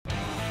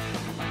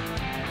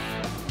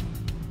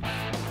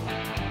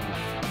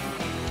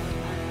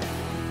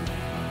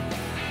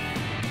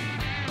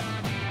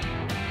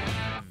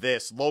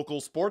This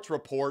local sports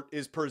report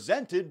is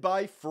presented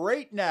by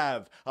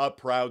FreightNav, a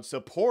proud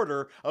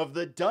supporter of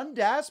the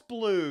Dundas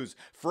Blues.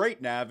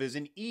 FreightNav is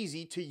an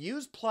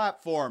easy-to-use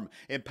platform,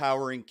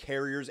 empowering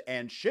carriers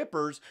and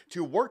shippers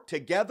to work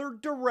together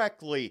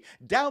directly.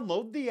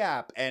 Download the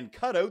app and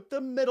cut out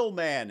the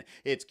middleman.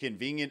 It's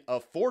convenient,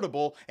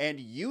 affordable, and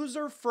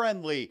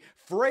user-friendly.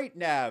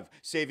 FreightNav,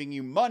 saving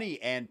you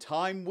money and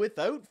time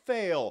without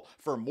fail.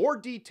 For more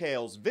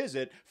details,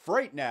 visit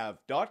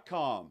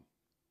freightnav.com.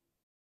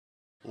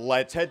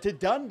 Let's head to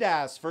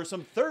Dundas for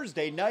some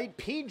Thursday night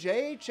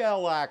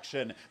PJHL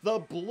action. The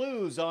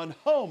Blues on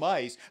home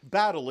ice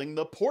battling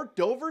the Port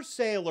Dover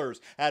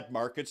Sailors at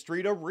Market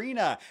Street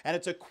Arena. And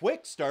it's a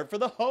quick start for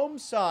the home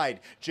side.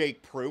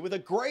 Jake Prue with a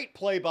great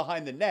play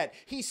behind the net.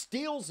 He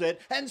steals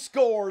it and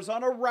scores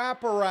on a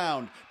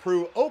wraparound.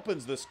 Prue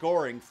opens the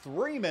scoring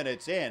 3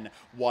 minutes in.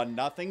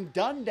 1-0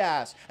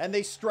 Dundas. And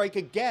they strike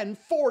again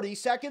 40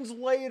 seconds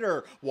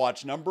later.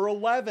 Watch number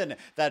 11.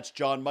 That's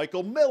John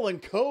Michael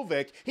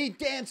Milinkovic. He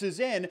dances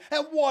in,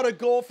 and what a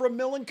goal from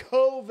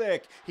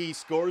Milinkovic! He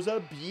scores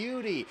a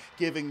beauty,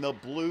 giving the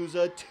Blues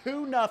a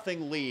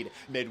 2-0 lead.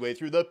 Midway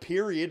through the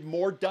period,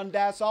 more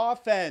Dundas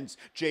offense.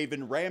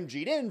 Javen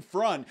Ramjeet in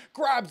front,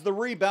 grabs the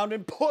rebound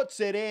and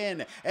puts it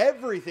in.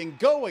 Everything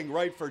going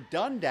right for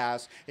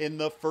Dundas in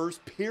the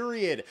first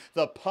period.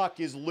 The puck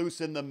is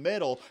loose in the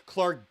middle.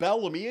 Clark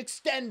Bellamy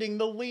extending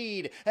the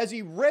lead as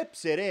he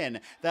rips it in.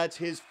 That's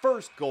his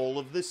first goal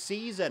of the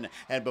season.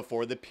 And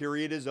before the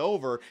period is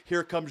over,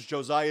 here comes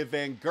Josiah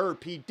Van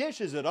Gerp. He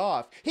dishes it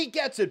off, he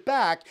gets it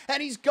back,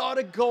 and he's got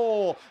a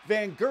goal.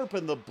 Van Gerp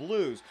and the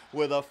Blues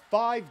with a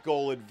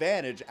 5-goal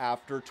advantage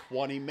after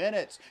 20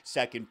 minutes.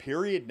 Second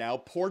period now,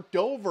 Port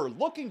Dover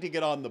looking to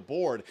get on the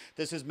board.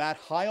 This is Matt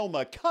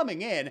Heilma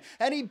coming in,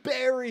 and he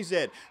buries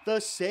it. The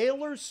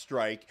Sailors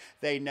strike.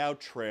 They now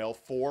trail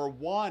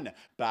 4-1.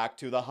 Back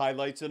to the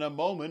highlights in a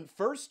moment.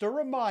 First, a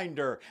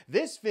reminder,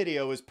 this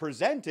video is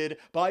presented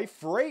by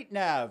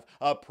FreightNav,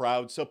 a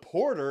proud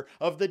supporter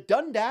of the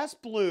Dundas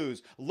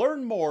Blues. Learn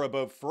more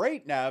about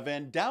FreightNav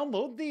and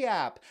download the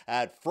app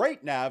at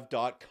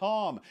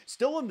freightnav.com.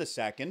 Still in the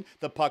second,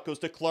 the puck goes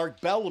to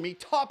Clark Bellamy,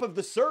 top of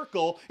the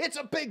circle. It's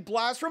a big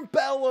blast from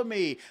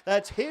Bellamy.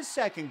 That's his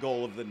second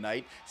goal of the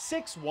night.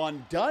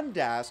 6-1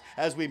 Dundas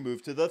as we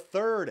move to the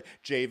third.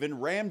 Javen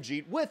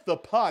Ramjeet with the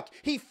puck.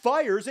 He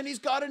fires and he's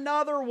got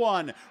another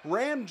one.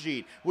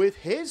 Ramjeet with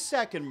his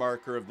second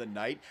marker of the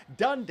night.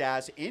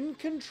 Dundas in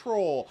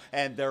control,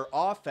 and their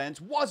offense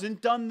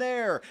wasn't done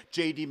there.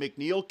 JD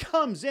McNeil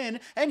comes in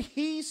and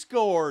he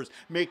scores.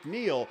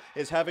 McNeil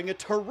is having a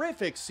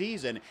terrific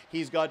season.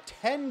 He's got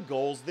 10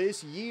 goals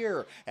this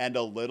year. And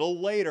a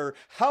little later,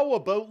 how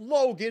about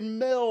Logan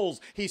Mills?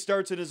 He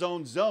starts in his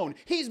own zone.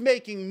 He's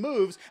making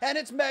moves, and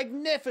it's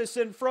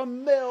magnificent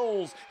from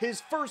Mills.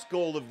 His first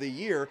goal of the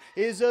year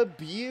is a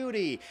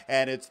beauty.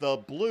 And it's the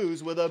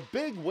Blues with a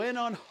big win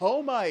on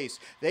home ice.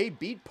 They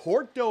beat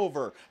Port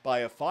Dover by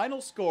a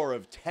final score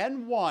of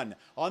 10-1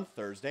 on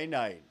Thursday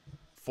night.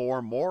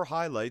 For more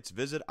highlights,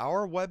 visit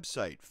our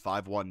website,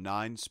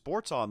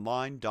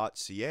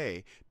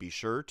 519sportsonline.ca. Be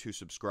sure to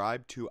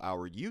subscribe to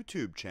our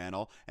YouTube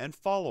channel and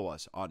follow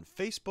us on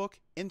Facebook,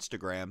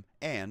 Instagram,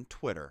 and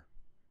Twitter.